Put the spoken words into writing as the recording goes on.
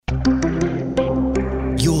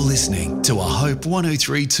to a Hope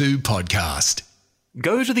 1032 podcast.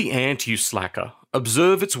 Go to the ant, you slacker,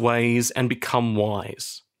 observe its ways and become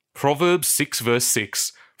wise. Proverbs 6 verse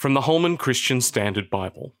 6 from the Holman Christian Standard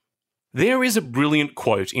Bible. There is a brilliant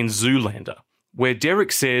quote in Zoolander where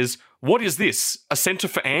Derek says, "What is this, a centre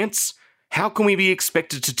for ants? How can we be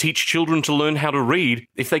expected to teach children to learn how to read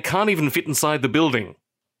if they can't even fit inside the building?"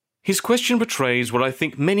 His question betrays what I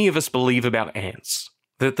think many of us believe about ants,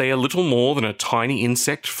 that they are little more than a tiny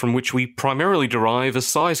insect from which we primarily derive a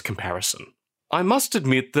size comparison. I must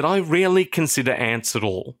admit that I rarely consider ants at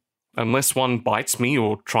all, unless one bites me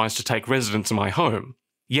or tries to take residence in my home.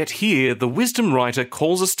 Yet here, the wisdom writer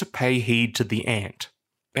calls us to pay heed to the ant.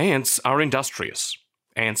 Ants are industrious.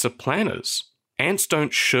 Ants are planners. Ants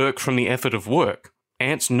don't shirk from the effort of work.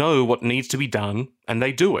 Ants know what needs to be done, and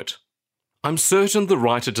they do it. I'm certain the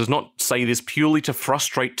writer does not say this purely to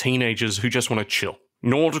frustrate teenagers who just want to chill,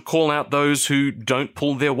 nor to call out those who don't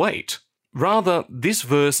pull their weight. Rather, this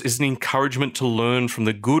verse is an encouragement to learn from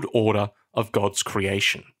the good order of God's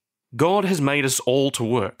creation. God has made us all to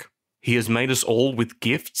work. He has made us all with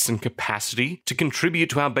gifts and capacity to contribute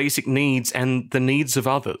to our basic needs and the needs of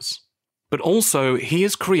others. But also, He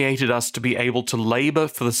has created us to be able to labour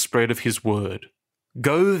for the spread of His word.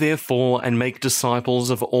 Go, therefore, and make disciples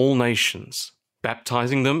of all nations,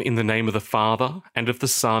 baptizing them in the name of the Father, and of the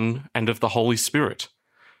Son, and of the Holy Spirit,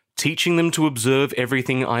 teaching them to observe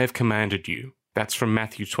everything I have commanded you. That's from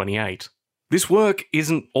Matthew 28. This work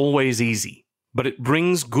isn't always easy, but it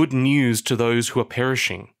brings good news to those who are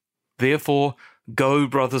perishing. Therefore, go,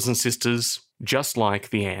 brothers and sisters, just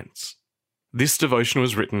like the ants. This devotion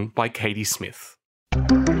was written by Katie Smith.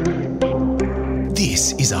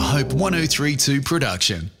 This is a Hope 1032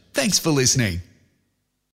 production. Thanks for listening.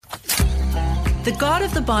 The God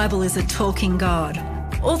of the Bible is a talking God.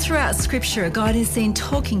 All throughout Scripture, God is seen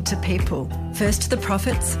talking to people, first to the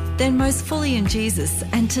prophets, then most fully in Jesus,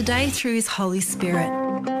 and today through His Holy Spirit.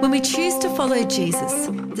 When we choose to follow Jesus,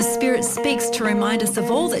 the Spirit speaks to remind us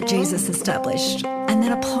of all that Jesus established and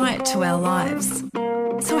then apply it to our lives.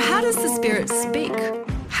 So how does the Spirit speak?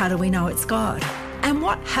 How do we know it's God? And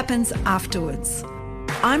what happens afterwards?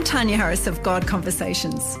 I'm Tanya Harris of God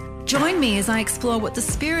Conversations. Join me as I explore what the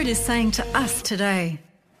Spirit is saying to us today.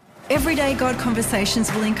 Everyday God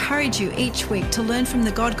Conversations will encourage you each week to learn from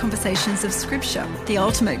the God Conversations of Scripture, the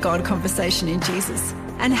ultimate God conversation in Jesus,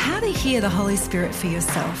 and how to hear the Holy Spirit for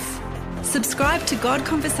yourself. Subscribe to God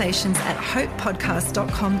Conversations at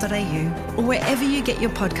hopepodcast.com.au or wherever you get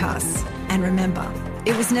your podcasts. And remember,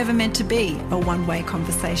 it was never meant to be a one-way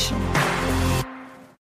conversation.